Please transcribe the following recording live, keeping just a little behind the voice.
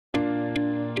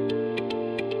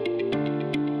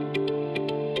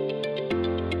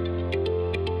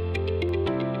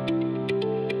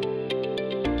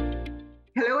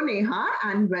Neha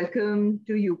and welcome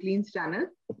to UClean's channel.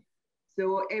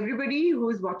 So everybody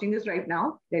who's watching this right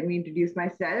now, let me introduce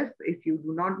myself. If you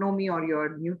do not know me or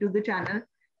you're new to the channel,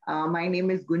 my name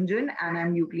is Gunjan and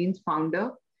I'm UClean's founder.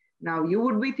 Now you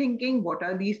would be thinking, what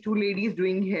are these two ladies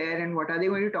doing here and what are they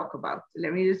going to talk about? So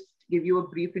let me just give you a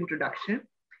brief introduction.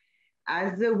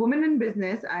 As a woman in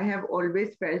business, I have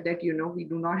always felt that, we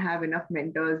do not have enough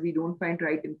mentors. We don't find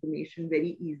right information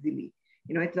very easily.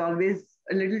 It's always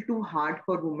a little too hard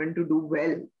for women to do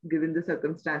well, given the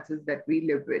circumstances that we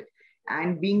live with.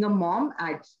 And being a mom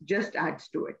just adds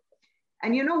to it.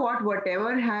 And you know what,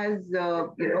 whatever has,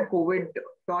 COVID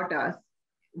taught us,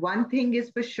 one thing is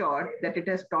for sure that it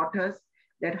has taught us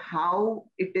that how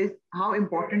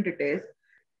important it is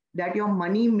that your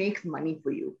money makes money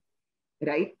for you,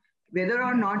 right? Whether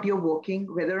or not you're working,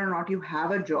 whether or not you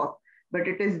have a job, but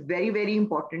it is very, very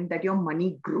important that your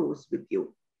money grows with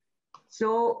you.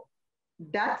 So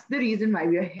that's the reason why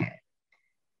we are here.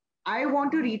 I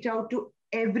want to reach out to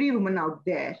every woman out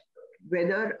there,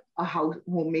 whether a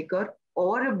homemaker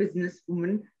or a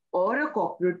businesswoman or a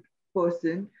corporate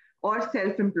person or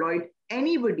self-employed,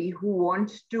 anybody who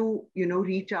wants to,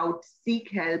 reach out,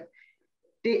 seek help,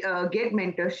 get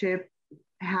mentorship,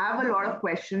 have a lot of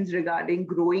questions regarding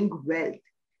growing wealth.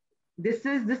 This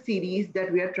is the series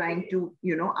that we are trying to,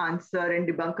 answer and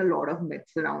debunk a lot of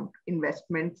myths around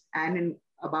investments and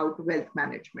about wealth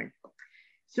management.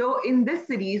 So in this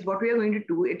series, what we are going to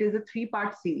do, it is a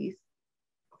 3-part series.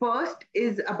 First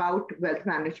is about wealth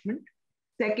management.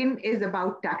 Second is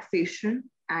about taxation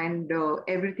and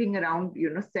everything around,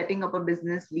 setting up a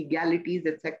business, legalities,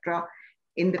 etc.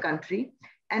 in the country.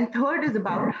 And third is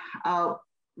about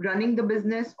running the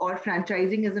business or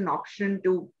franchising as an option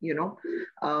to,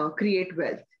 create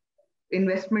wealth,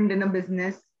 investment in a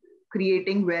business,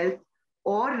 creating wealth,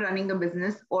 or running a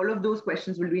business. All of those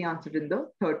questions will be answered in the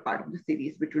third part of the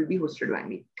series, which will be hosted by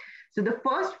me. So the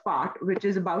first part, which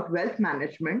is about wealth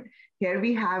management, here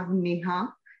we have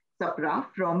Neha Sapra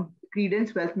from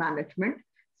Credence Wealth Management.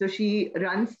 So she's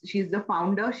the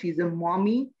founder, she's a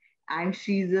mommy, and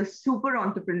she's a super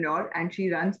entrepreneur, and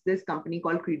she runs this company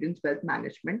called Credence Wealth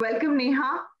Management. Welcome,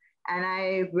 Neha, and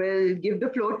I will give the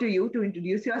floor to you to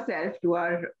introduce yourself to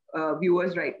our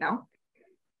viewers right now.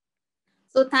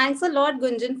 So thanks a lot,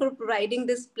 Gunjan, for providing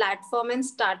this platform and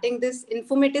starting this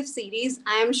informative series.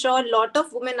 I am sure a lot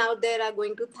of women out there are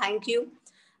going to thank you,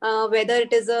 whether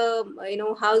it is a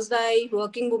housewife,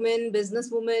 working woman,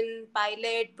 businesswoman,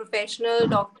 pilot, professional,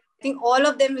 doctor. I think all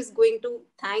of them is going to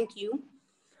thank you.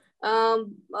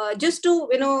 Just to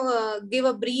give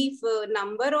a brief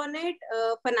number on it,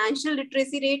 financial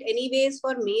literacy rate anyways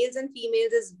for males and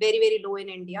females is very, very low in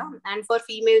India, and for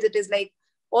females it is like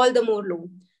all the more low.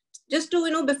 Just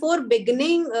to before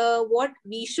beginning what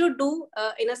we should do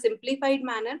in a simplified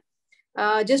manner,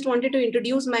 just wanted to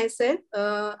introduce myself.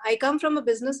 I come from a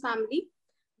business family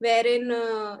wherein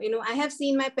I have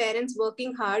seen my parents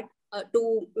working hard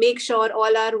to make sure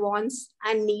all our wants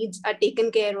and needs are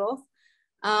taken care of.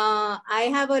 I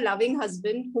have a loving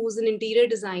husband who's an interior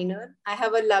designer. I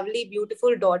have a lovely,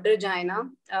 beautiful daughter, Jaina,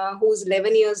 who's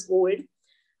 11 years old.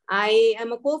 I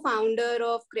am a co-founder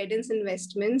of Credence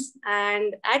Investments.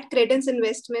 And at Credence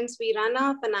Investments, we run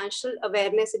a financial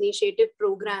awareness initiative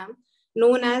program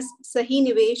known as Sahi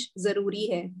Nivesh Zaruri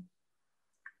Hai.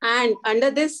 And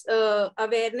under this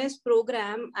awareness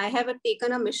program, I have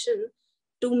taken a mission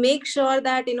to make sure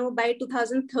that, by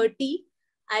 2030,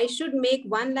 I should make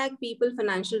 1 lakh people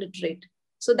financial literate.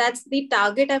 So that's the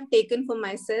target I've taken for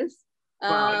myself.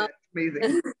 Wow, that's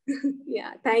amazing.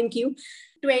 Yeah, thank you.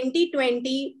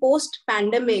 2020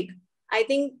 post-pandemic, I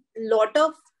think a lot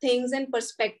of things and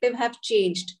perspective have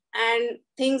changed, and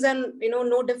things are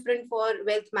no different for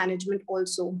wealth management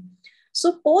also.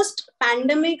 So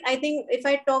post-pandemic, I think if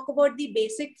I talk about the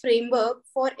basic framework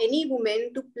for any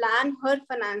woman to plan her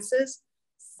finances,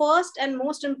 first and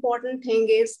most important thing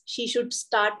is she should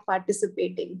start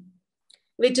participating,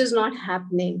 which is not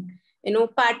happening.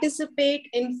 Participate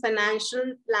in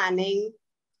financial planning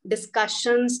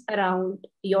discussions around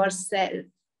yourself.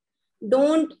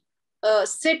 Don't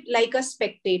sit like a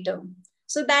spectator.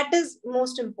 So that is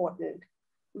most important.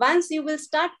 Once you will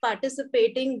start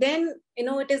participating, then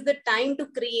it is the time to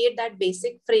create that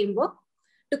basic framework.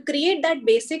 To create that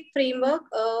basic framework,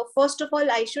 first of all,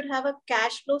 I should have a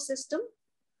cash flow system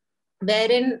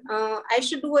wherein I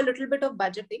should do a little bit of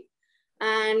budgeting.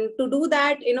 And to do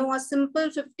that, a simple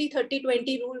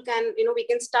 50-30-20 rule we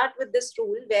can start with this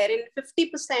rule wherein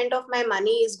 50% of my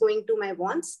money is going to my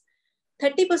wants,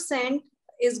 30%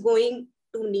 is going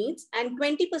to needs, and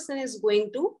 20% is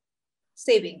going to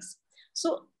savings.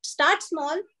 So start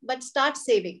small, but start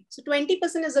saving. So 20%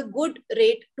 is a good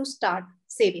rate to start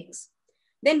savings.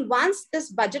 Then once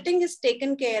this budgeting is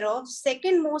taken care of,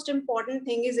 second most important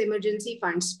thing is emergency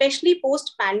funds, especially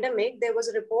post pandemic. There was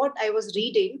a report I was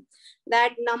reading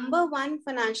that number one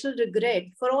financial regret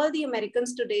for all the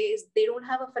Americans today is they don't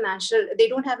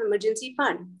have emergency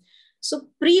fund. So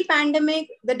pre-pandemic,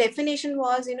 the definition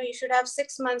was, you should have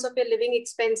 6 months of your living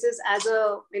expenses as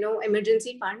a,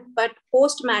 emergency fund. But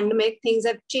post-pandemic, things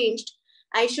have changed.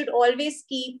 I should always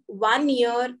keep 1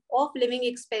 year of living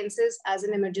expenses as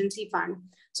an emergency fund.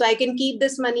 So I can keep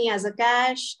this money as a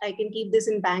cash. I can keep this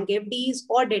in bank FDs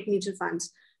or debt mutual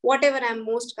funds, whatever I'm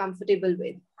most comfortable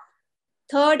with.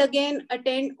 Third, again,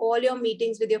 attend all your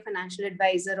meetings with your financial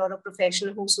advisor or a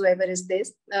professional, whosoever is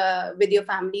this, with your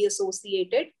family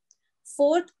associated.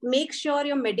 Fourth, make sure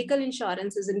your medical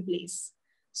insurance is in place.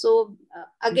 So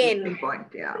again, point,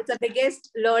 yeah. It's the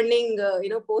biggest learning,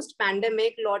 post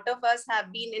pandemic. A lot of us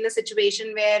have been in a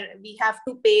situation where we have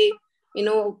to pay,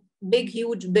 big,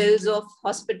 huge bills of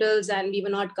hospitals and we were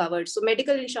not covered. So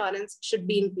medical insurance should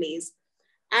be in place.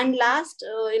 And last,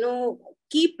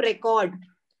 keep record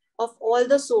of all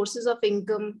the sources of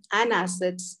income and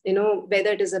assets,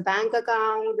 whether it is a bank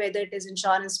account, whether it is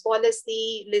insurance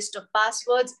policy, list of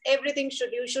passwords, everything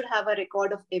you should have a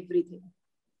record of everything.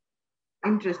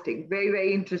 Interesting. Very,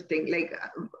 very interesting. Like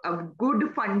a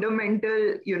good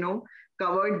fundamental,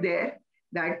 covered there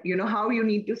that, how you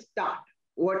need to start.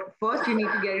 What first you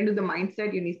need to get into the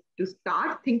mindset, you need to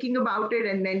start thinking about it.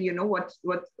 And then,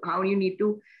 how you need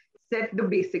to set the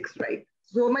basics right.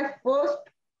 So my first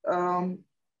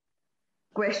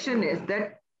question is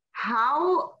that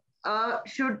how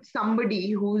should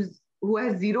somebody who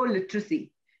has zero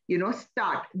literacy,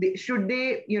 start? Should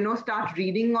they, start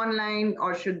reading online,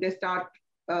 or should they start,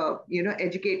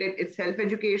 educated? It's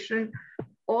self-education,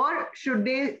 or should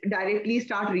they directly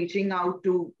start reaching out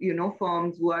to,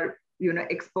 firms who are,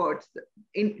 experts?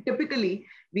 Typically,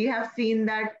 we have seen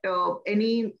that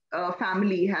any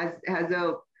family has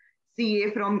a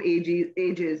CA from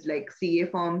ages, like CA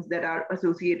firms that are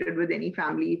associated with any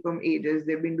family from ages.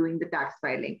 They've been doing the tax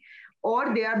filing,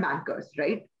 or they are bankers,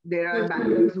 right? There are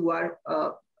bankers who are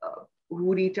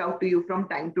who reach out to you from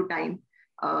time to time.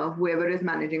 Whoever is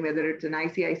managing, whether it's an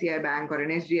ICICI bank or an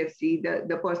SGFC,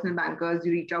 the personal bankers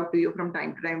reach out to you from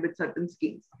time to time with certain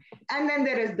schemes. And then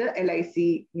there is the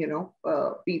LIC,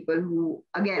 people who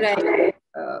again. Right.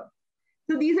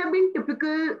 So these have been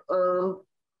typical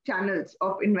channels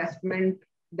of investment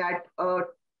that a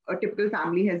typical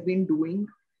family has been doing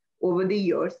over the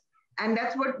years. And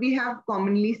that's what we have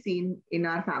commonly seen in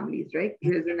our families, right?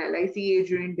 There's an LIC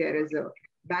agent, there is a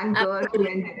banker, and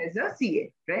then there is a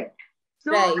CA, right?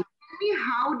 So right. Tell me,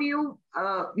 how do you,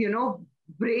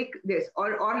 break this,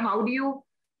 or how do you,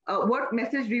 what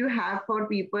message do you have for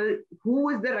people? Who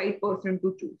is the right person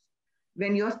to choose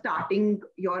when you're starting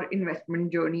your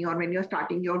investment journey, or when you're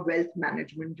starting your wealth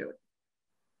management journey?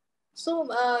 So,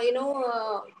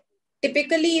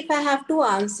 typically, if I have to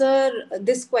answer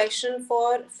this question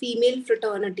for female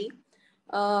fraternity,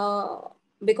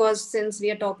 because since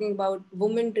we are talking about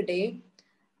women today,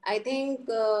 I think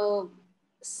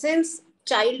since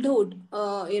childhood,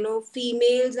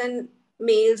 females and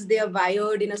males, they are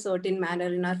wired in a certain manner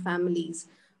in our families.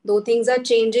 Though things are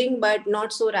changing, but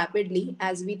not so rapidly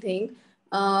as we think.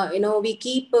 We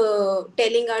keep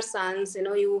telling our sons,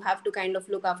 you have to kind of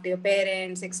look after your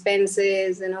parents,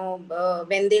 expenses,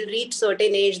 when they'll reach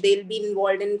certain age, they'll be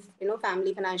involved in,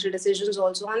 family financial decisions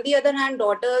also. On the other hand,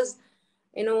 daughters,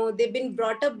 they've been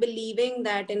brought up believing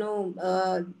that,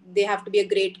 they have to be a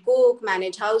great cook,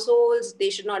 manage households, they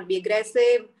should not be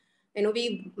aggressive.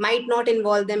 We might not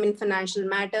involve them in financial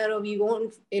matter, or we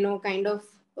won't, kind of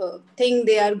think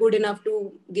they are good enough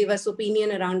to give us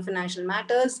opinion around financial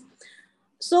matters.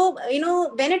 So,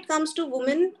 when it comes to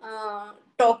women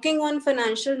talking on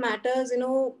financial matters,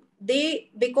 they,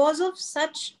 because of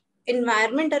such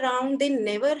environment around, they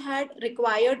never had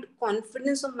required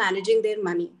confidence of managing their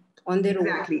money on their own.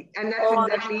 Exactly. And that's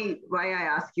exactly why I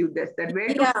ask you this, that where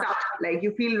to start? Like,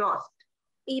 you feel lost.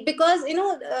 Because,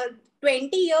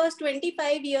 20 years,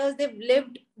 25 years, they've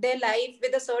lived their life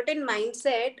with a certain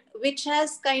mindset, which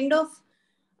has kind of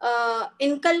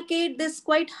inculcate this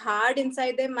quite hard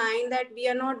inside their mind that we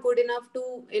are not good enough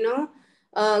to,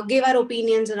 give our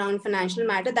opinions around financial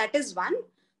matter. That is one.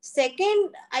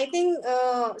 Second, I think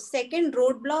second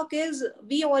roadblock is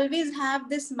we always have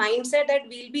this mindset that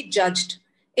we'll be judged.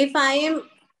 If I am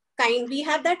we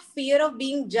have that fear of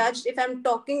being judged if I'm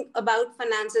talking about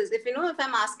finances. If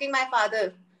I'm asking my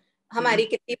father, हमारी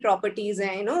कितनी properties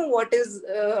हैं, what is,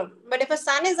 but if a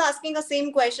son is asking the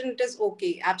same question, it is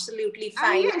okay, absolutely And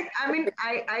fine. yes, I mean,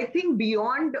 I think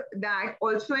beyond that,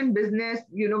 also in business,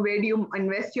 where do you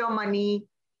invest your money?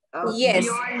 Yes,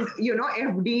 Beyond,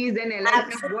 FDs and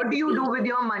LICs, what do you absolutely. do with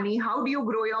your money? How do you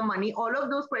grow your money? All of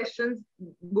those questions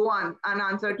go on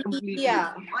unanswered completely,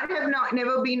 Yeah. or have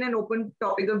never been an open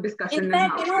topic of In discussion in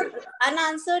fact, household.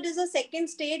 unanswered is a second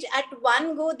stage. At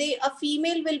one go, a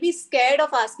female will be scared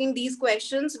of asking these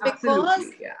questions because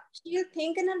Absolutely, yeah. she'll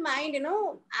think in her mind, am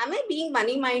I being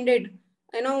money minded?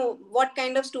 What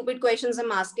kind of stupid questions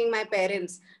I'm asking my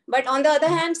parents. But on the other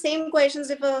hand, same questions,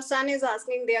 if a son is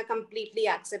asking, they are completely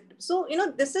accepted. So,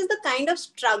 this is the kind of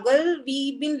struggle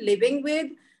we've been living with,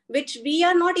 which we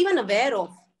are not even aware of,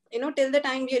 till the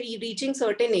time we are reaching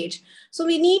certain age. So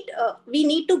we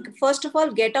need to first of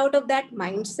all get out of that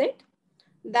mindset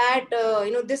that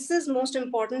this is most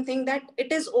important thing, that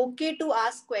it is okay to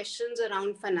ask questions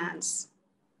around finance.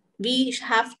 We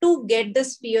have to get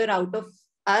this fear out of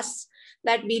us,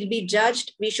 that we'll be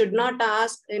judged. We should not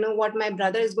ask what my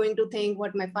brother is going to think,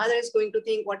 what my father is going to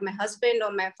think, what my husband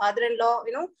or my father-in-law,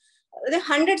 there are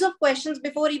hundreds of questions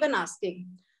before even asking.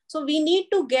 So we need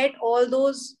to get all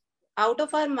those out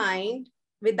of our mind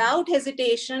without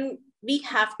hesitation. We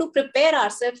have to prepare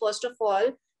ourselves first of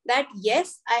all, that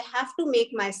yes, I have to make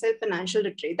myself financial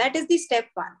literate. That is the step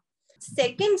one.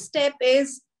 Second step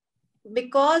is,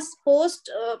 because post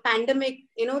pandemic,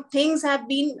 things have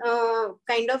been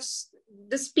kind of,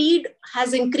 the speed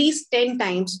has increased 10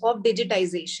 times of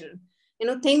digitization.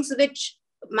 Things which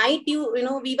might, we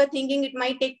were thinking it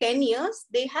might take 10 years,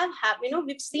 they have happened.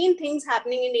 We've seen things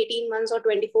happening in 18 months or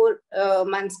 24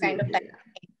 months kind of time.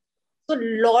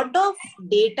 Absolutely, yeah. So lot of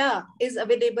data is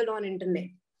available on internet.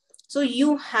 So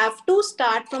you have to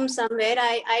start from somewhere.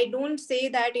 I don't say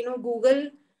that Google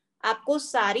आपको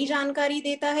सारी जानकारी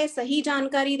देता है, सही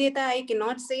जानकारी देता है. I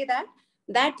cannot say that.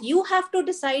 That you have to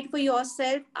decide for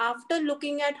yourself after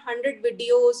looking at 100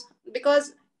 videos.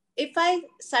 Because if I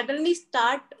suddenly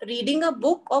start reading a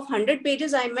book of 100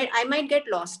 pages, I might get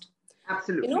lost.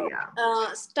 Absolutely,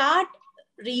 yeah. Start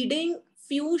reading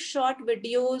few short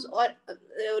videos, or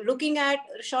looking at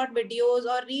short videos,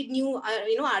 or read new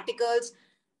articles,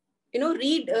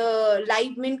 read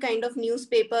live mint kind of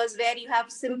newspapers where you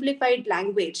have simplified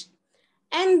language.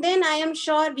 And then I am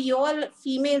sure we all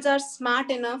females are smart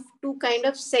enough to kind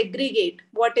of segregate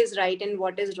what is right and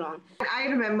what is wrong. I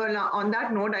remember now, on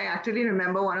that note, I actually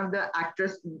remember one of the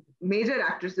major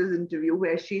actresses interview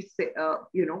where she,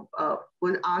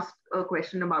 was asked a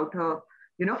question about her,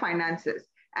 finances.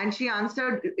 And she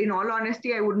answered, in all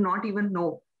honesty, I would not even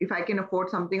know if I can afford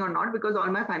something or not, because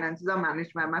all my finances are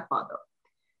managed by my father.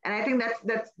 And I think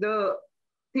that's the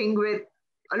thing with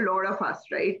a lot of us,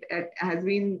 right? It has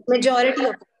been Majority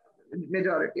of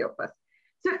us.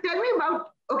 So tell me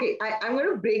about, okay, I'm going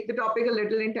to break the topic a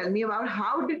little and tell me about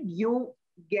how did you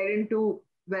get into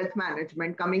wealth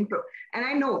management coming from, and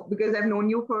I know because I've known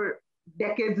you for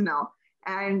decades now.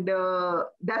 And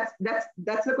that's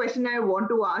the question I want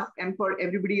to ask, and for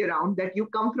everybody around, that you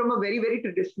come from a very, very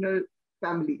traditional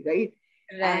family, right?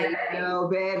 Right. And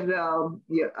where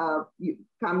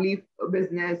family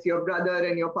business, your brother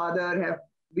and your father have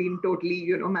been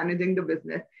totally, managing the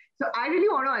business. So I really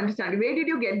want to understand, where did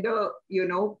you get the,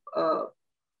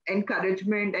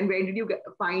 encouragement, and where did you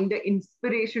find the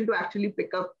inspiration to actually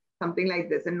pick up something like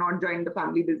this and not join the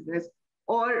family business,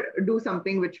 or do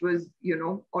something which was,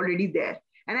 already there?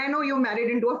 And I know you married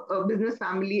into a business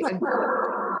family,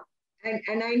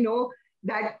 and I know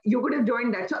that you could have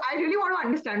joined that. So I really want to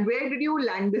understand, where did you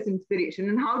land this inspiration,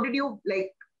 and how did you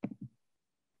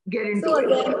get into So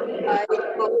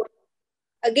it?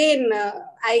 again,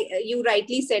 you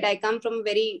rightly said, I come from a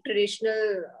very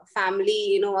traditional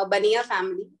family, a Baniya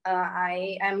family.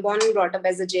 I am born and brought up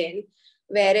as a Jain,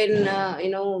 wherein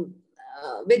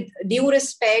with due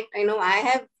respect,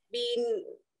 I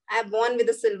have born with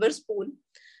a silver spoon.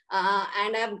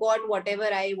 And I've got whatever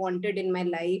I wanted in my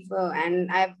life,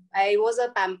 and I was a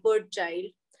pampered child.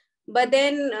 But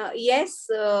then yes,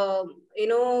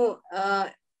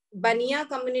 Baniya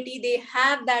community, they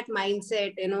have that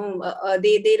mindset.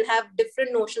 They'll have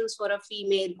different notions for a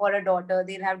female or a daughter.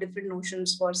 They'll have different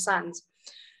notions for sons.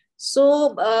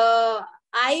 So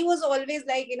I was always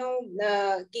like,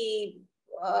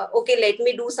 okay, let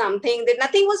me do something. That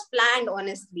nothing was planned,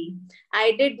 honestly.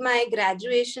 I did my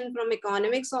graduation from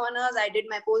economics honors. I did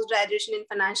my post graduation in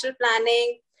financial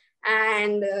planning,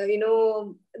 and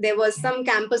there was some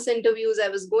campus interviews I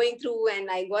was going through, and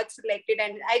I got selected,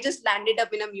 and I just landed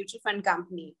up in a mutual fund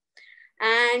company.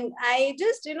 And I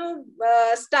just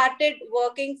started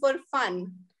working for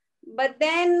fun. But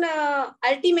then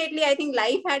ultimately, I think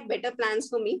life had better plans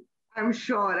for me. I'm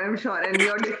sure. And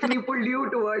your destiny pulled you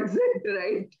towards it,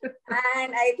 right?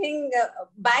 And I think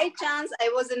by chance, I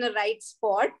was in a right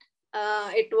spot.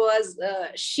 It was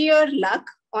sheer luck,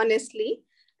 honestly.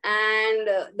 And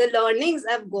the learnings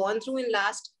I've gone through in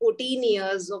last 14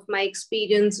 years of my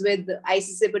experience with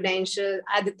ICC Prudential,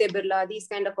 Aditya Birla, these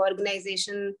kind of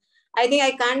organization, I think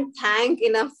I can't thank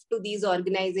enough to these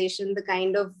organizations, the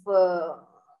kind of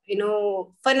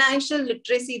financial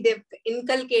literacy they've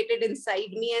inculcated inside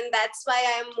me. And that's why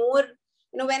I'm more,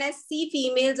 when I see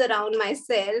females around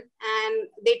myself and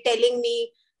they telling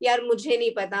me, yaar mujhe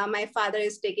nahi pata, my father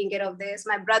is taking care of this,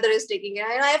 my brother is taking care,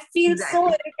 I feel so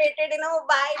Exactly. irritated,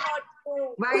 why not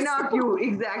Why you? not you?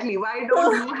 Exactly. Why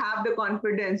don't So, you have the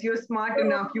confidence? You're smart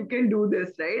enough. You can do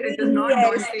this, right? It is not yes,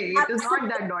 daunting. It is not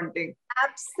that daunting.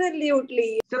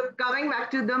 absolutely. So coming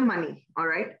back to the money, all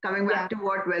right? Coming Yeah. back to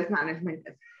what wealth management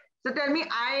is. So tell me,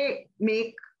 I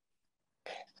make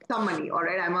some money, all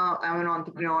right? I'm an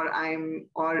entrepreneur. I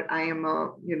am a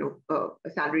a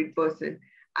salaried person.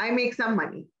 I make some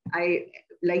money. I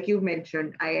like you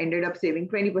mentioned, I ended up saving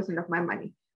 20% of my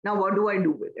money. Now, what do I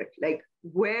do with it? Like,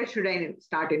 where should I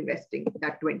start investing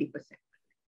that 20%?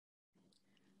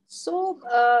 So,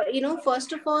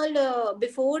 first of all,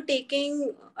 before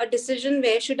taking a decision,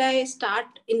 where should I start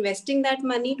investing that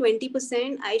money,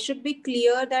 20%, I should be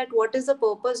clear that what is the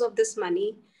purpose of this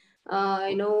money.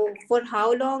 For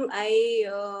how long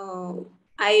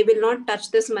I will not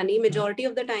touch this money. Majority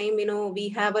of the time, we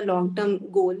have a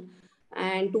long-term goal,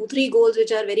 and 2, 3 goals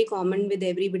which are very common with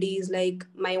everybody is like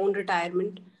my own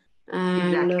retirement,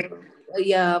 and Exactly.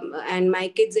 yeah, and my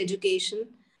kids' education.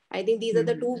 I think these are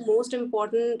the Mhm. two most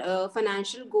important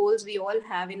financial goals we all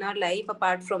have in our life,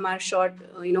 apart from our short,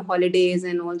 holidays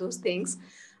and all those things.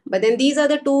 But then these are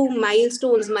the two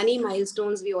milestones, money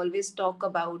milestones we always talk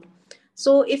about.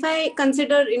 So if I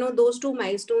consider, those two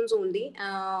milestones only,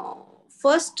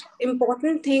 first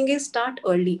important thing is start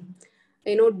early.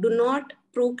 Do not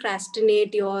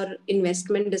procrastinate your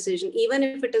investment decision, even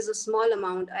if it is a small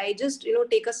amount. I just,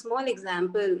 take a small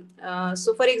example.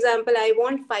 So for example, I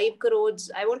want 5 crores,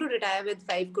 I want to retire with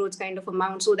 5 crores kind of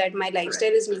amount, so that my Correct.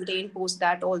 lifestyle is maintained post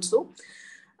that also.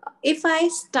 If I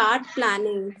start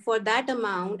planning for that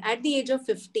amount at the age of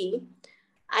 50,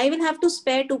 I will have to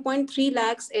spare 2.3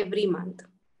 lakhs every month.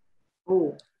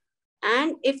 Oh,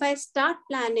 And if I start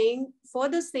planning for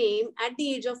the same at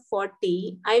the age of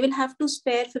 40, I will have to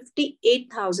spare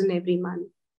 58,000 every month.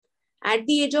 At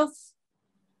the age of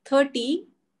 30,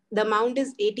 the amount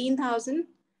is 18,000.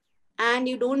 And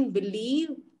you don't believe,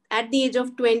 at the age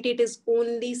of 20, it is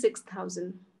only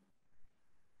 6,000.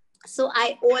 So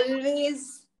I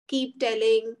always keep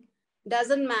telling,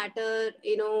 doesn't matter,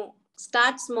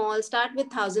 start small, start with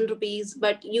 1,000 rupees,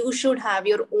 but you should have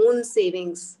your own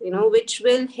savings, which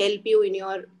will help you in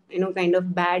your, kind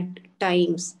of bad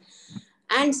times.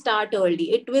 And start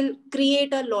early. It will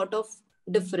create a lot of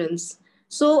difference.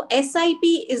 So SIP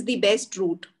is the best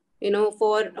route,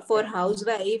 for okay.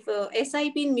 housewife.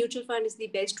 SIP in mutual fund is the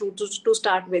best route to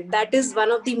start with. That is one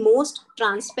of the most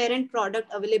transparent product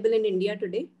available in India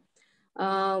today.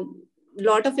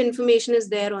 Lot of information is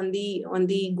there on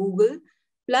the Google.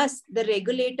 Plus, the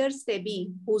regulator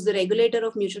SEBI, who's the regulator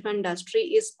of mutual fund industry,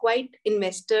 is quite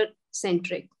investor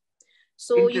centric.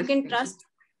 So you can Interesting. trust.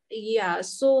 Yeah.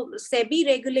 So SEBI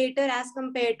regulator as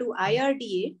compared to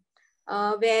IRDA,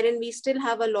 wherein we still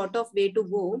have a lot of way to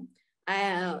go.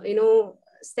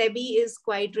 SEBI is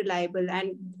quite reliable,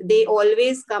 and they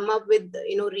always come up with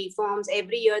reforms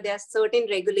every year. There are certain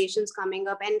regulations coming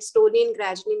up, and slowly and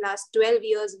gradually, in last 12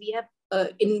 years, we have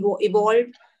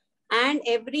evolved, and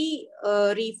every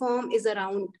reform is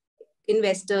around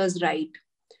investors' right.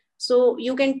 So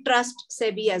you can trust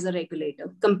SEBI as a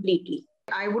regulator completely.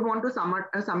 I would want to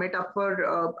sum it up for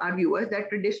our viewers that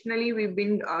traditionally we've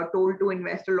been told to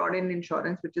invest a lot in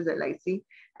insurance, which is LIC,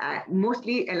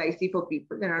 mostly LIC for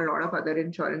people. There are a lot of other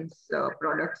insurance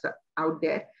products out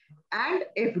there, and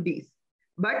FDs.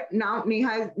 But now Neha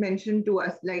has mentioned to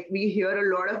us, like we hear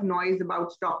a lot of noise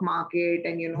about stock market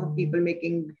and people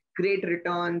making great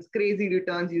returns, crazy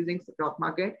returns using stock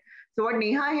market. So what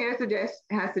Neha here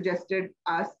has suggested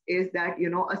us is that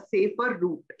a safer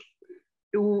route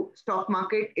to stock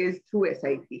market is through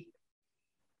SIP.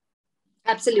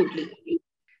 Absolutely.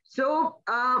 So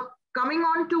coming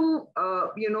on to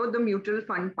the mutual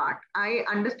fund part, I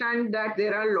understand that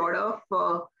there are a lot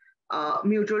of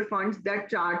mutual funds that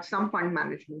charge some fund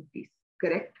management fees,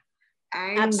 correct?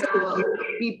 And Absolutely.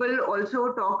 people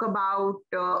also talk about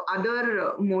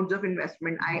other modes of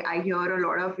investment. I hear a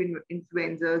lot of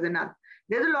influencers and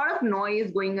there's a lot of noise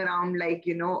going around, like,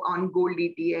 on gold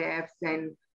ETFs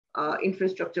and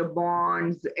infrastructure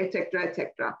bonds, etc.,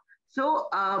 etc. So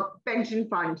pension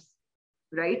funds,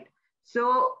 right?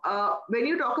 So when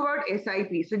you talk about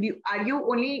SIP, so are you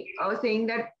only saying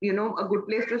that, a good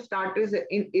place to start is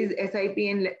SIP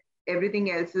and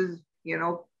everything else is,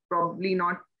 probably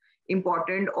not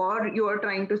important, or you are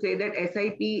trying to say that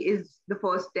SIP is the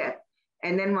first step,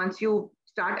 and then once you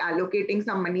start allocating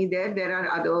some money there, there are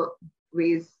other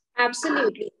ways?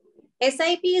 Absolutely.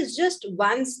 SIP is just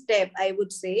one step, I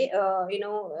would say.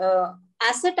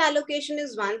 Asset allocation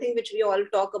is one thing which we all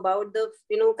talk about. The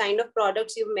kind of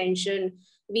products you mentioned.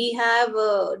 We have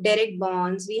direct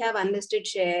bonds, we have unlisted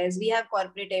shares, we have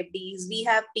corporate FDs, we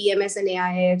have PMS and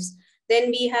AIFs. Then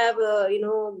we have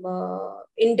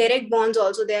indirect bonds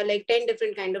also. There are like 10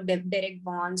 different kind of direct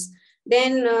bonds.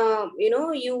 Then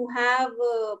you have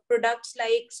products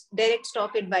like direct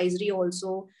stock advisory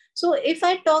also. So if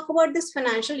I talk about this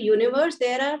financial universe,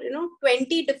 there are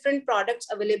 20 different products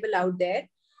available out there.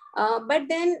 But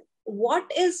then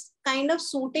what is kind of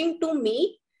suiting to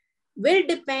me will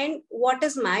depend what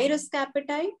is my risk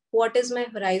appetite, what is my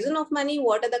horizon of money,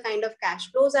 what are the kind of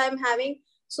cash flows I'm having.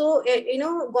 So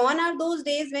gone are those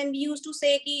days when we used to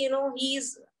say ki,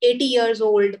 he's 80 years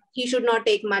old, he should not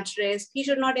take much risk, he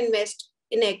should not invest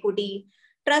in equity.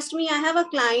 Trust me, I have a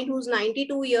client who's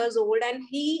 92 years old and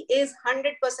he is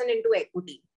 100% into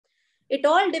equity. It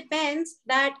all depends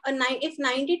that if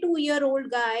 92-year-old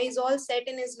guy is all set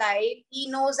in his life, he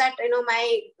knows that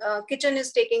my kitchen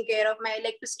is taken care of, my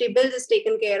electricity bill is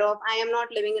taken care of, I am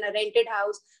not living in a rented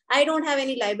house, I don't have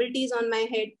any liabilities on my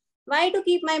head. Why to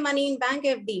keep my money in bank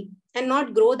FD and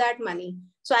not grow that money?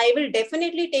 So I will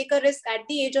definitely take a risk at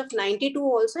the age of 92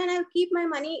 also, and I'll keep my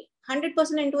money 100%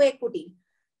 into equity.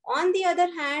 On the other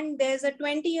hand, there's a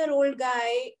 20-year-old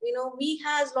guy, he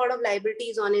has a lot of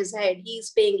liabilities on his head.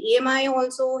 He's paying EMI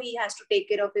also, he has to take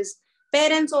care of his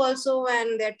parents also,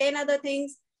 and there are 10 other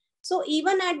things. So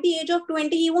even at the age of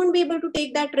 20, he won't be able to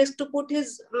take that risk to put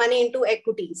his money into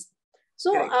equities.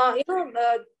 So,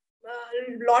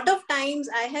 lot of times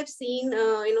I have seen,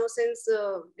 since,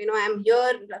 I'm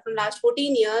here from last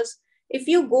 14 years, if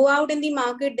you go out in the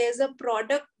market, there's a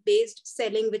product based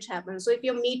selling which happens. So if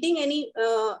you're meeting any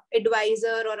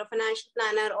advisor or a financial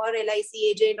planner or LIC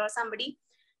agent or somebody,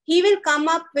 he will come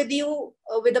up with you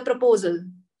with a proposal.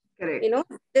 Correct.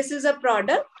 This is a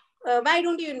product. Why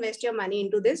don't you invest your money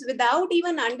into this, without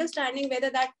even understanding whether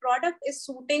that product is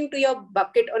suiting to your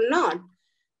bucket or not?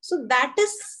 So that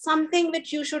is something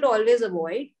which you should always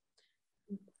avoid.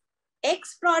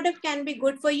 X product can be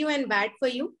good for you and bad for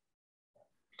you,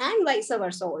 and vice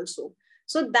versa also.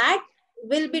 So that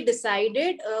will be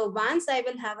decided once I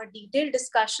will have a detailed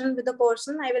discussion with the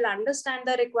person. I will understand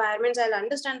the requirements, I'll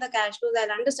understand the cash flows,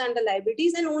 I'll understand the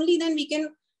liabilities, and only then we can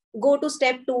go to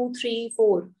step 2, 3,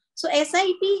 4. So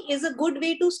SIP is a good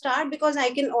way to start, because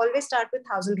I can always start with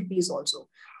 1,000 rupees also.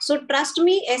 So trust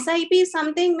me, SIP is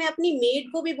something मैं अपनी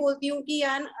maid को भी बोलती हूँ कि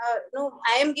यार, no,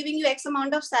 I am giving you X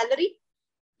amount of salary.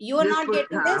 You are not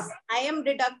getting this. I am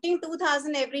deducting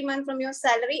 2,000 every month from your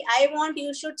salary. I want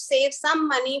you should save some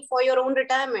money for your own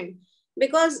retirement,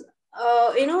 because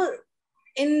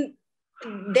in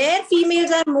their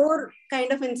females are more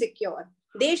kind of insecure.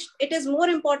 It is more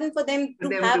important for them to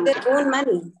have their own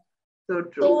money. So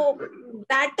true. So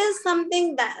that is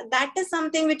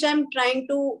something which I'm trying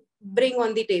to bring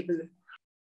on the table.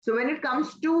 So when it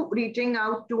comes to reaching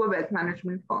out to a wealth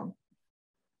management firm,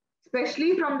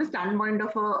 especially from the standpoint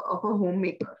of a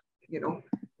homemaker,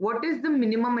 what is the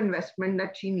minimum investment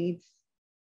that she needs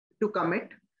to commit,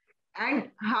 and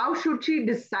how should she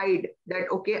decide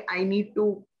that, okay, I need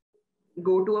to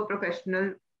go to a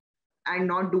professional and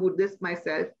not do this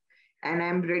myself, and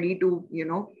I'm ready to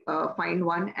find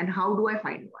one, and how do I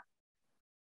find one?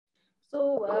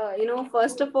 So,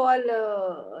 first of all,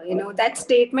 that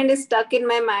statement is stuck in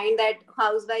my mind, that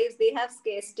housewives, they have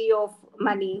scarcity of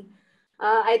money.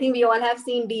 I think we all have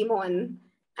seen Demon,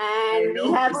 and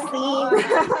we have seen.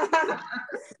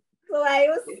 So I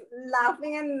was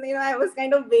laughing, and I was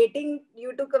kind of waiting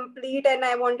you to complete, and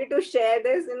I wanted to share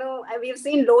this. We've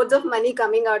seen loads of money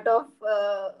coming out of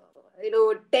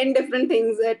 10 different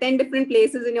things, 10 different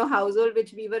places in your household,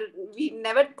 which we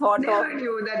never thought Never of.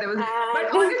 knew that there was.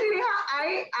 But honestly,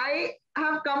 Neha, I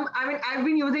have come. I mean, I've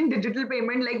been using digital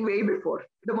payment like way before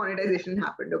the monetization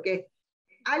happened. Okay,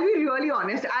 I'll be really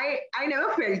honest. I never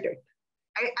felt it,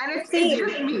 and it's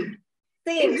just me.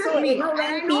 Same. It's just so me. when and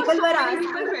I know people so were many asking,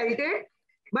 people felt it,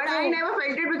 but I never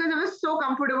felt it because I was so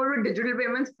comfortable with digital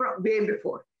payments way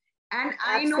before. And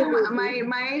I know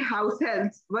my house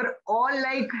helps were all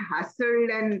like hassled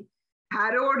and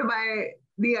harrowed by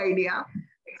the idea.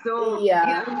 So Yeah.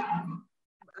 yeah,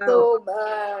 So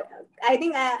I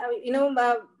think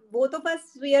both of us,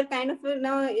 we are kind of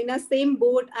in a same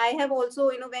boat. I have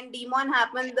also, when demon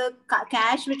happened, the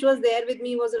cash which was there with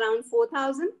me was around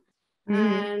 4,000,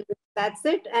 mhm, and that's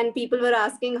it. And people were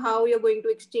asking how you're going to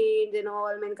exchange and all.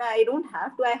 I mean, I don't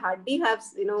have to. I hardly have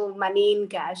money in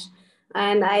cash,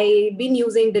 and I've been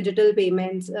using digital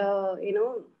payments.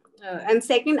 And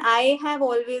second, I have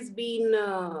always been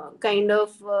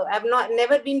I've not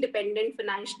never been dependent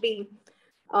financially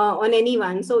on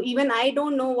anyone. So even I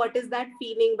don't know what is that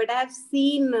feeling, but I have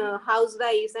seen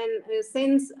housewives, and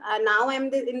since now in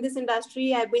this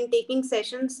industry, I've been taking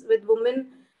sessions with women,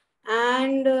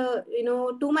 and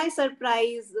to my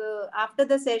surprise, after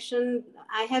the session,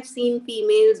 I have seen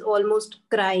females almost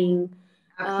crying.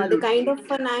 The kind absolutely. of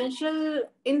financial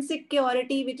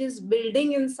insecurity which is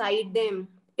building inside them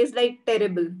is like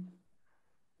terrible.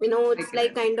 I It's can.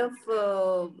 like kind of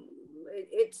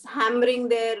it's hammering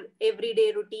their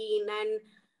everyday routine. And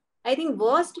I think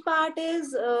worst part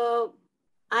is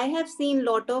I have seen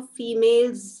lot of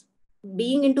females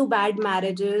being into bad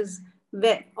marriages,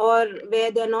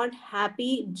 where they're not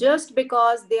happy just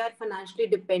because they are financially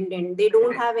dependent. They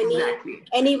don't have Exactly.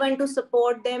 anyone to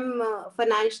support them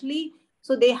financially,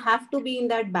 so they have to be in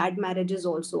that bad marriages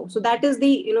also. So that is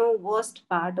the worst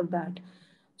part of that.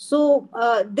 So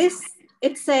this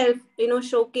itself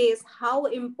showcase how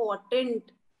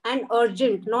important and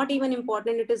urgent, not even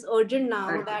important, it is urgent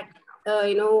now, that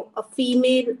a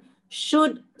female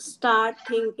should start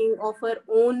thinking of her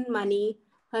own money,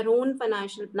 her own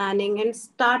financial planning, and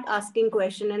start asking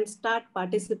questions and start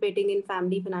participating in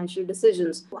family financial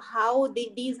decisions. How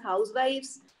these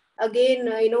housewives, again,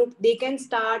 they can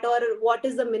start, or what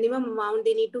is the minimum amount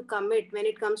they need to commit when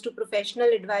it comes to professional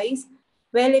advice?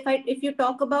 Well, if you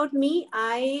talk about me,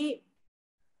 I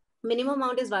minimum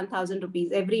amount is 1,000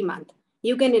 rupees every month.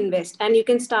 You can invest and you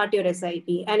can start your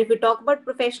SIP. And if you talk about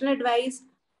professional advice,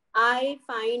 I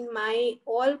find my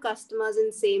all customers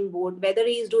in same boat, whether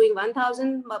he is doing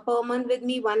 1,000 per month with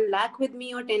me, 1 lakh with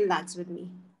me, or 10 lakhs with me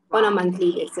on a Wow.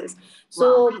 monthly basis. Wow.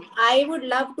 So I would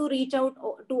love to reach out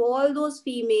to all those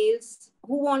females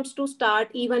who wants to start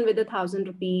even with 1,000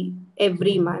 rupee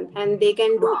every month, and they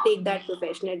can do Wow. take that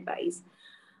professional advice.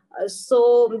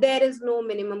 So there is no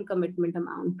minimum commitment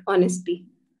amount, honestly.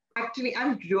 Actually,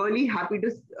 I'm really happy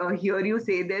to hear you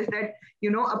say this, that,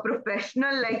 a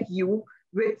professional like you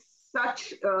with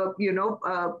such,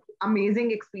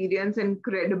 amazing experience and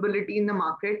credibility in the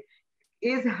market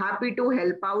is happy to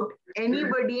help out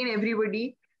anybody and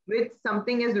everybody with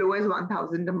something as low as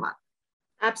 1,000 a month.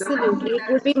 So Absolutely. It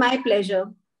would that's be my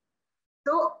pleasure.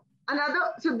 so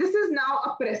so this is now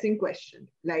a pressing question,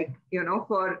 like,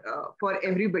 for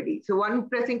everybody. So one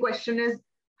pressing question is,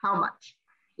 how much?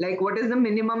 Like, what is the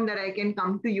minimum that I can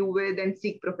come to you with and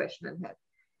seek professional help?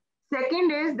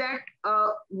 Second is that,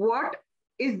 what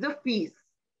is the fees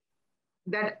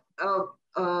that,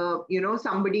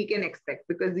 somebody can expect,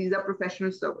 because these are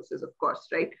professional services, of course,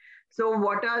 right? So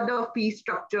what are the fee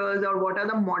structures, or what are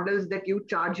the models that you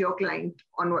charge your client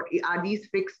on? What are these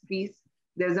fixed fees?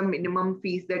 There's a minimum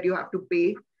fees that you have to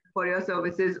pay for your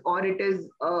services, or it is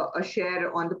a share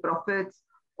on the profits,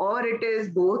 or it is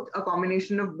both, a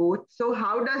combination of both. So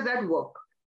how does that work,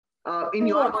 in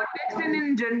So, your context, and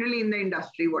in generally in the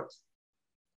industry? What's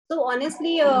so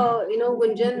honestly,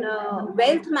 Gunjan,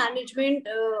 wealth management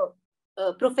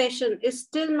profession is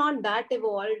still not that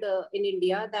evolved in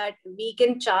India that we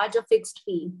can charge a fixed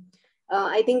fee.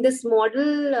 I think this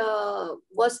model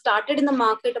was started in the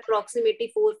market approximately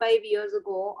 4 or 5 years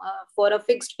ago for a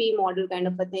fixed fee model kind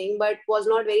of a thing, but was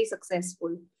not very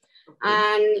successful. okay?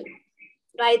 And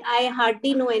right, I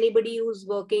hardly know anybody who's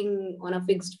working on a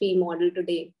fixed fee model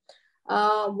today.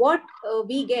 What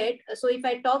we get, so if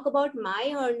I talk about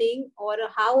my earning or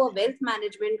how a wealth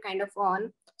management kind of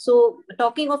on, so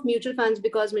talking of mutual funds,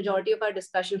 because majority of our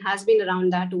discussion has been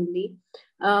around that only.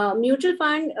 Mutual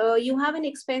fund, you have an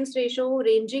expense ratio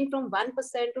ranging from 1%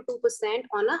 to 2%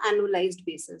 on an annualized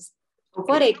basis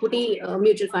for Okay. equity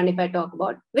mutual fund, if I talk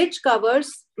about, which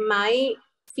covers my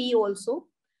fee also,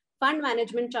 fund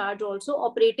management charge also,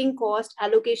 operating cost,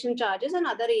 allocation charges, and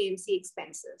other AMC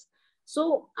expenses.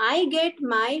 So I get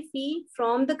my fee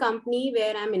from the company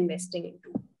where I'm investing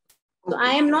into. So I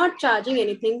Okay. am not charging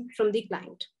anything from the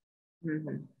client.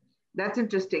 Mhm. That's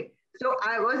interesting. So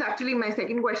I was actually, my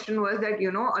second question was that,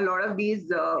 a lot of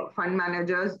these fund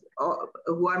managers,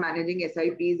 who are managing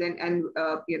SIPs, and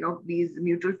these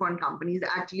mutual fund companies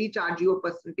actually charge you a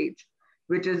percentage,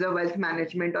 which is a wealth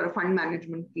management or a fund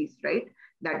management fees, right?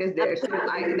 That is there. So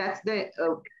Absolutely. that's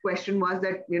the question, was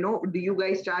that, do you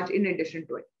guys charge in addition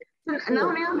to it? So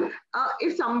now, Neha,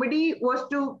 if somebody was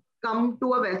to come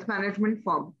to a wealth management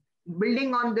firm,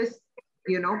 building on this,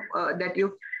 that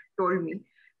you've told me,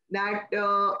 that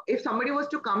if somebody was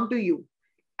to come to you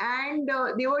and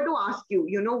they were to ask you,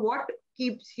 what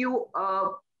keeps you,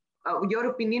 your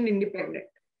opinion independent,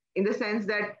 in the sense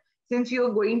that since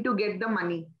you're going to get the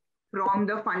money from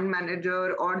the fund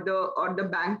manager or the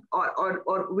bank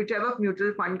or whichever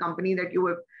mutual fund company that you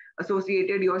have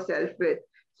associated yourself with,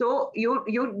 so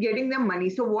you're getting them money.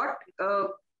 So what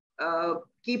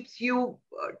keeps you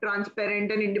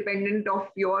transparent and independent of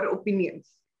your opinions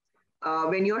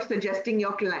when you're suggesting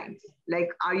your clients? Like,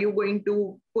 are you going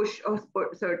to push a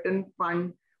certain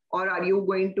fund, or are you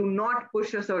going to not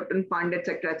push a certain fund,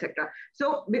 etc., etc.?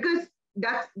 So because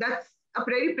that's a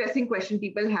very pressing question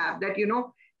people have, that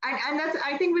and that's,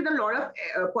 I think, with a lot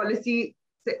of policy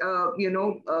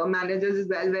managers as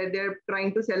well, where they're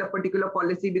trying to sell a particular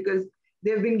policy because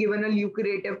they've been given a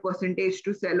lucrative percentage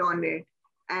to sell on it.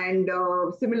 And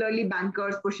similarly,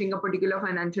 bankers pushing a particular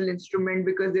financial instrument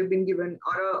because they've been given,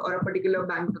 or a particular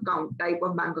bank account, type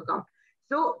of bank account.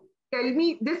 So tell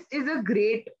me, this is a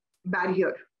great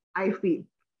barrier, I feel,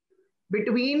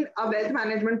 between a wealth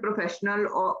management professional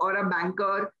or a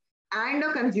banker and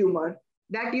a consumer,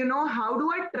 that, how do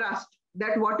I trust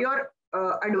that what your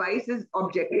advice is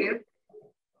objective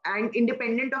and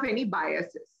independent of any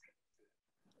biases?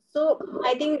 So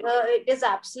I think it is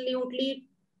absolutely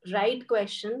right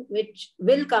question, which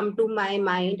will come to my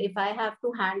mind if I have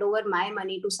to hand over my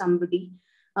money to somebody,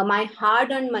 my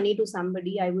hard-earned money to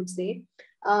somebody, I would say.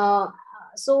 Uh,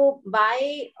 so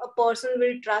why a person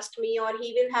will trust me, or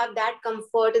he will have that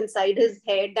comfort inside his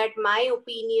head that my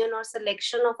opinion or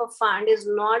selection of a fund is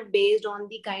not based on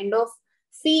the kind of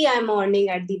fee I'm earning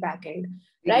at the back end,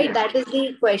 right? Exactly. That is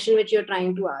the question which you're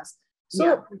trying to ask.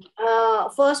 Yeah. So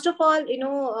first of all,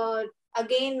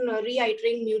 again,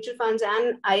 reiterating mutual funds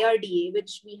and IRDA,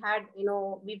 which we had,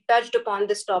 we touched upon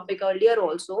this topic earlier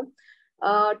also.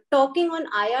 Talking on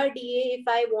IRDA, if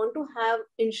I want to have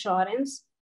insurance,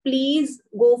 please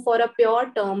go for a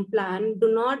pure term plan.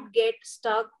 Do not get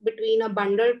stuck between a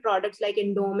bundled products like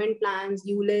endowment plans,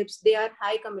 ULIPs. They are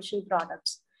high commission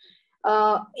products.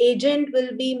 Agent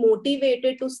will be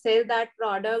motivated to sell that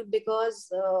product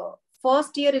because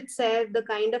first year itself, the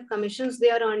kind of commissions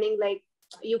they are earning, like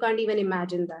you can't even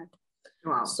imagine that.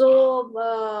 Wow. So,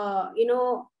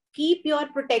 keep your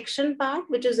protection part,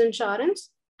 which is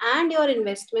insurance, and your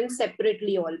investments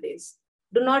separately always.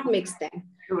 Do not mix them.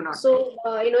 Do not. So,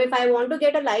 if I want to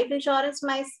get a life insurance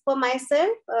for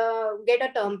myself, get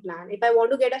a term plan. If I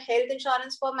want to get a health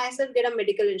insurance for myself, get a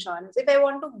medical insurance. If I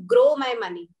want to grow my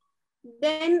money,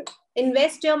 then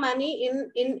invest your money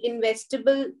in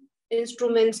investable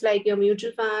instruments like your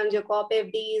mutual funds, your corp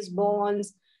FDs,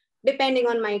 bonds, depending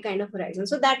on my kind of horizon.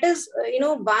 So that is,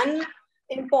 one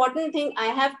important thing I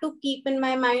have to keep in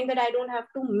my mind, that I don't have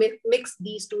to mix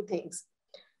these two things.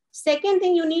 Second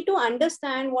thing, you need to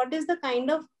understand what is the kind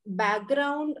of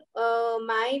background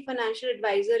my financial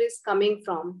advisor is coming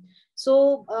from.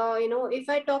 So, if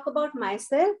I talk about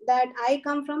myself, that I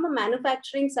come from a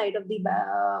manufacturing side of the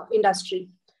industry.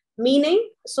 Meaning,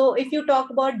 so if you talk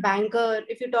about banker,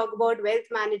 if you talk about wealth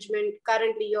management,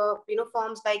 currently your,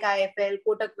 firms like IFL,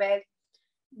 Kotak Wealth,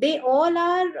 they all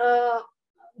are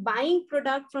buying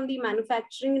product from the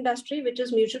manufacturing industry, which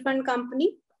is mutual fund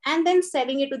company, and then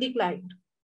selling it to the client.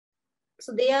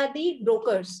 So they are the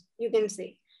brokers, you can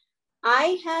say.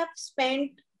 I have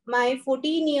spent my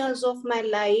 14 years of my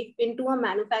life into a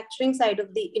manufacturing side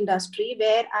of the industry,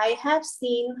 where I have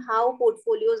seen how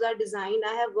portfolios are designed.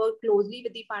 I have worked closely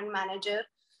with the fund manager.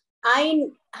 I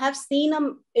have seen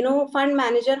a fund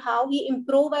manager, how he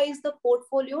improvised the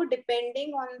portfolio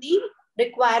depending on the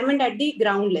requirement at the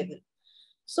ground level.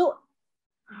 So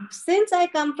since I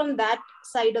come from that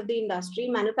side of the industry,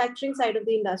 manufacturing side of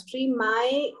the industry,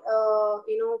 my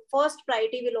first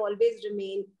priority will always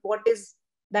remain what is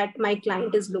that my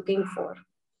client is looking for,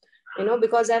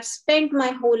 because I've spent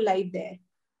my whole life there.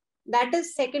 That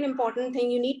is second important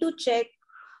thing. You need to check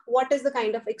what is the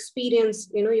kind of experience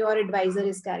your advisor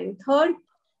is carrying. Third,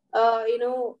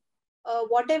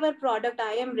 whatever product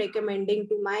I am recommending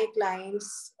to my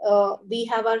clients, we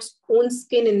have our own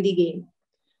skin in the game.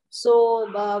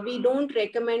 So we don't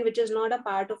recommend which is not a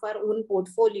part of our own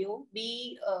portfolio.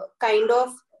 We kind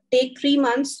of take 3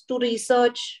 months to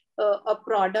research a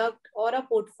product or a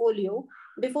portfolio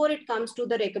before it comes to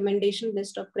the recommendation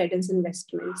list of Credence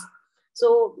Investments.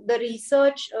 So the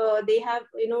research, they have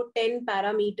 10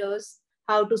 parameters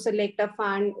how to select a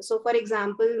fund. So for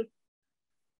example,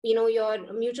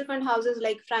 your mutual fund houses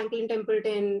like Franklin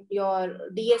Templeton, your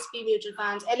DSP mutual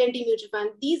funds, L&T mutual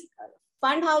fund, these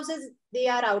Fund houses, they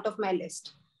are out of my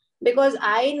list, because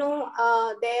I know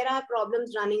there are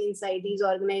problems running inside these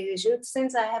organizations.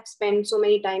 Since I have spent so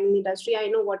many time in the industry, I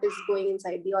know what is going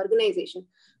inside the organization.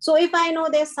 So if I know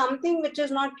there's something which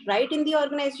is not right in the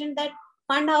organization, that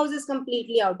fund house is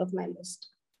completely out of my list.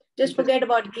 Just forget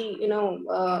about the,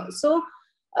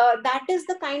 that is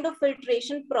the kind of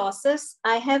filtration process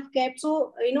I have kept.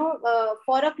 So,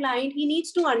 for a client, he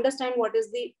needs to understand what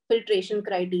is the filtration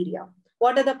criteria.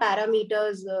 What are the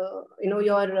parameters,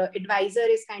 your advisor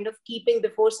is kind of keeping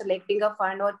before selecting a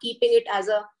fund or keeping it as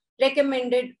a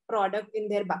recommended product in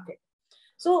their bucket.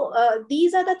 So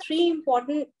these are the three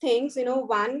important things.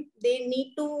 One, they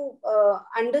need to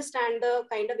understand the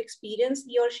kind of experience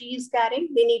he or she is carrying.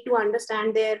 They need to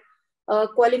understand their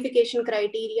qualification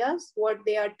criteria, what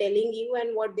they are telling you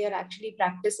and what they are actually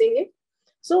practicing it.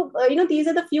 So, these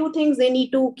are the few things they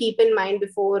need to keep in mind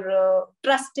before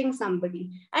trusting somebody,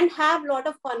 and have a lot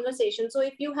of conversations. So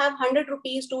if you have 100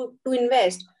 rupees to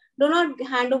invest, do not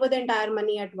hand over the entire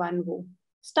money at one go.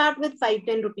 Start with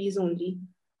 5-10 rupees only.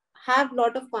 Have a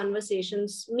lot of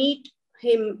conversations, meet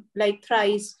him like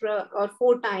thrice or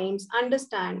 4 times,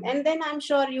 understand, and then I'm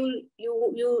sure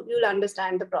you'll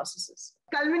understand the processes.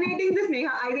 Culminating this, Neha,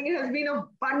 I think it has been a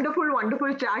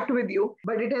wonderful chat with you,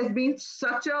 but it has been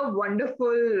such a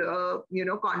wonderful,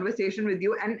 conversation with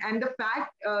you. And the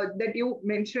fact that you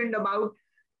mentioned about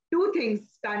two things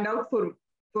stand out for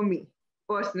me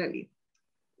personally.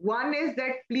 One is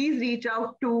that please reach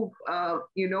out to,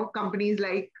 companies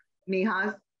like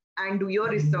Neha's and do your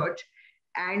research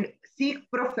and seek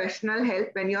professional help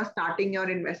when you're starting your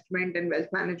investment and wealth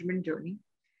management journey.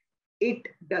 It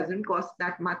doesn't cost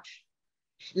that much.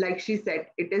 Like she said,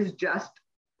 it is just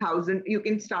 1,000. You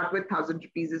can start with 1,000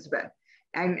 rupees as well.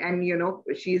 And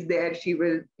she's there. She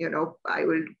will, I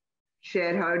will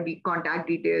share her contact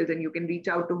details and you can reach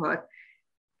out to her.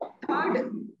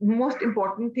 Third, most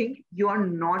important thing, you are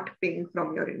not paying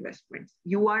from your investments.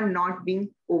 You are not being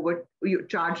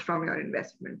charged from your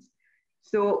investments.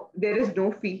 So there is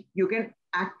no fee. You can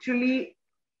actually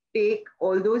take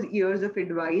all those years of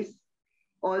advice,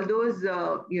 all those,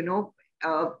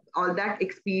 all that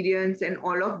experience and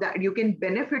all of that. You can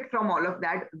benefit from all of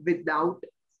that without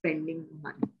spending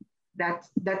money.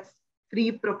 That's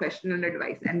free professional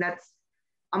advice, and that's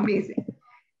amazing.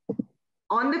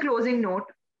 On the closing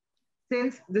note,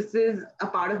 since this is a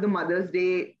part of the Mother's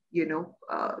Day,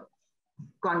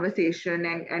 conversation,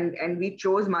 and we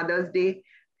chose Mother's Day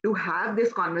to have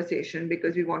this conversation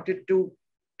because we wanted to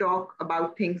talk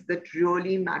about things that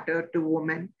really matter to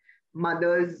women,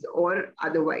 mothers or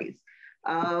otherwise.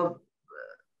 I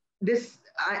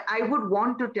would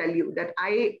want to tell you that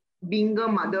being a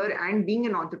mother and being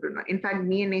an entrepreneur, in fact,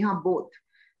 me and Neha both,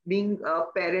 being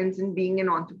parents and being an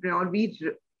entrepreneur,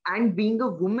 and being a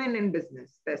woman in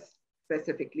business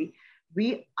specifically,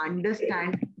 we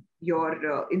understand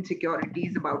your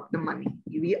insecurities about the money.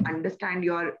 We understand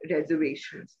your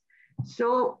reservations.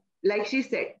 So, like she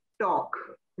said, talk,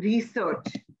 research,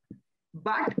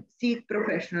 but seek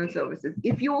professional services.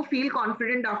 If you feel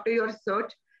confident after your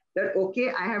search that,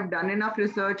 okay, I have done enough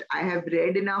research, I have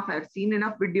read enough, I've seen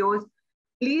enough videos,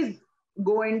 please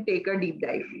go and take a deep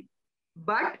dive.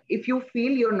 But if you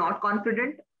feel you're not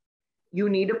confident, you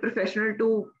need a professional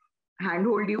to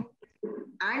handhold you.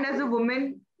 And as a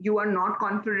woman, you are not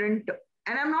confident.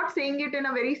 And I'm not saying it in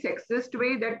a very sexist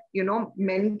way that,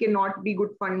 men cannot be good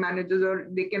fund managers or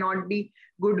they cannot be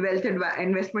good wealth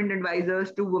investment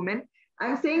advisors to women.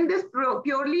 I'm saying this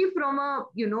purely from a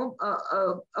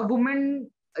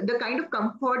woman, the kind of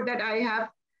comfort that I have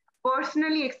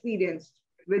personally experienced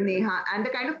with Neha and the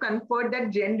kind of comfort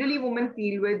that generally women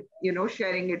feel with,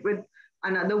 sharing it with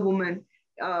another woman.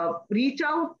 Reach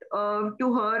out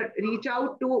to her, reach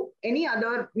out to any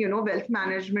other, wealth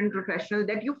management professional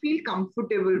that you feel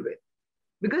comfortable with,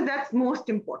 because that's most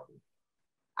important.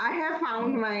 I have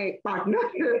found my partner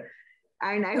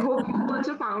and I hope you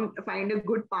also find a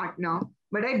good partner.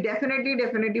 But I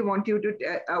definitely want to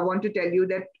tell you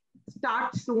that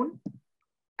start soon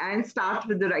and start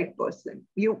with the right person.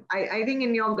 I think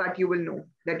in your gut, you will know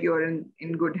that you're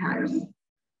in good hands.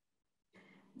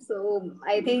 So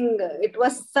I think it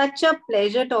was such a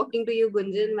pleasure talking to you,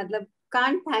 Gunjan. Matlab,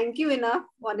 can't thank you enough.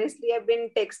 Honestly, I've been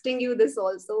texting you this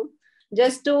also,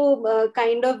 just to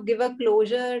kind of give a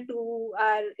closure to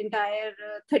our entire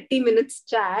 30 minutes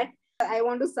chat. I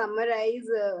want to summarize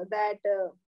that,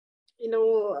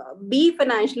 be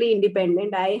financially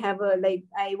independent. I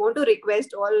want to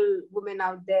request all women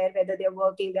out there, whether they're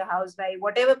working, they're housewife,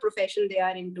 whatever profession they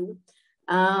are into,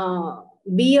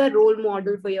 be a role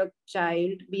model for your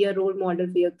child, be a role model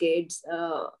for your kids.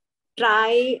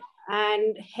 Try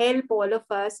and help all of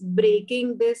us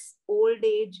breaking this old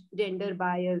age gender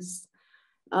bias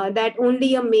that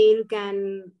only a male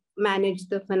can manage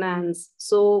the finance.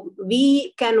 So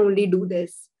we can only do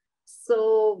this.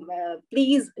 So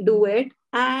please do it.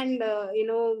 And,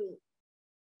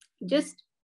 just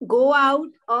go out,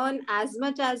 earn as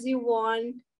much as you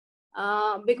want,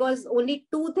 because only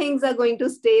two things are going to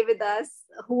stay with us,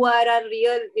 who are our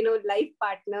real, life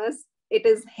partners. It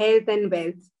is health and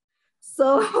wealth.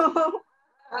 So,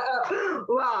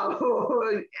 Wow.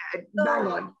 Bang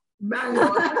so on. Bang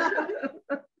on.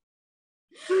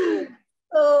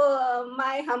 So,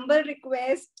 my humble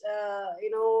request,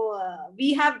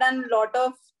 we have done a lot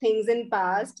of things in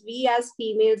past. We as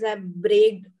females have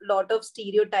break lot of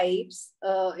stereotypes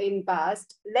in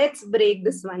past. Let's break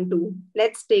this one too.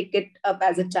 Let's take it up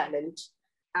as a challenge.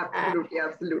 And Absolutely,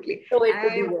 absolutely. show it to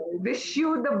the I world. wish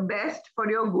you the best for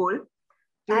your goal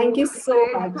Thank to you so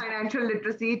spread much. financial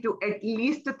literacy to at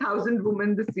least 1,000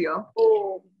 women this year.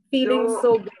 Oh, feeling So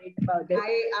so great about it.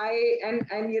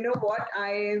 and you know what?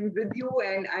 I am with you,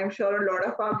 and I'm sure a lot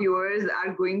of our viewers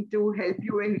are going to help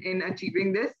you in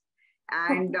achieving this.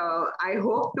 And I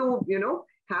hope to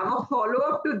have a follow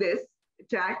up to this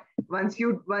chat once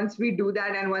we do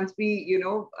that, and once we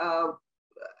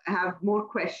have more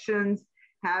questions,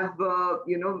 have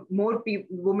more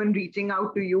women reaching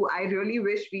out to you. I really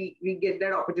wish we get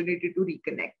that opportunity to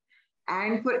reconnect.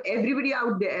 And for everybody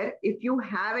out there, if you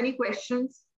have any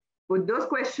questions, put those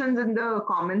questions in the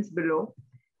comments below.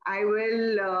 I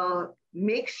will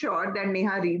make sure that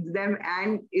Neha reads them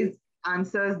and is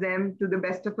answers them to the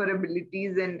best of her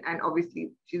abilities. And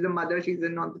obviously, she's a mother, she's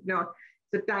an entrepreneur.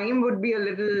 So time would be a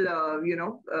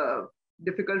little,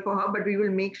 difficult for her, but we will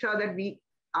make sure that we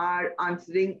are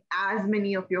answering as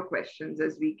many of your questions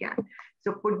as we can.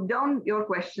 So put down your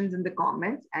questions in the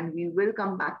comments, and we will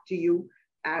come back to you,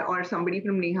 or somebody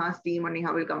from Neha's team or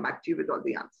Neha will come back to you with all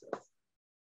the answers.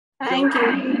 Thank you.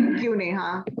 Thank you,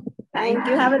 Neha. Thank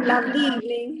you. Have a lovely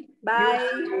evening. Bye.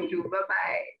 You too. Bye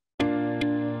bye.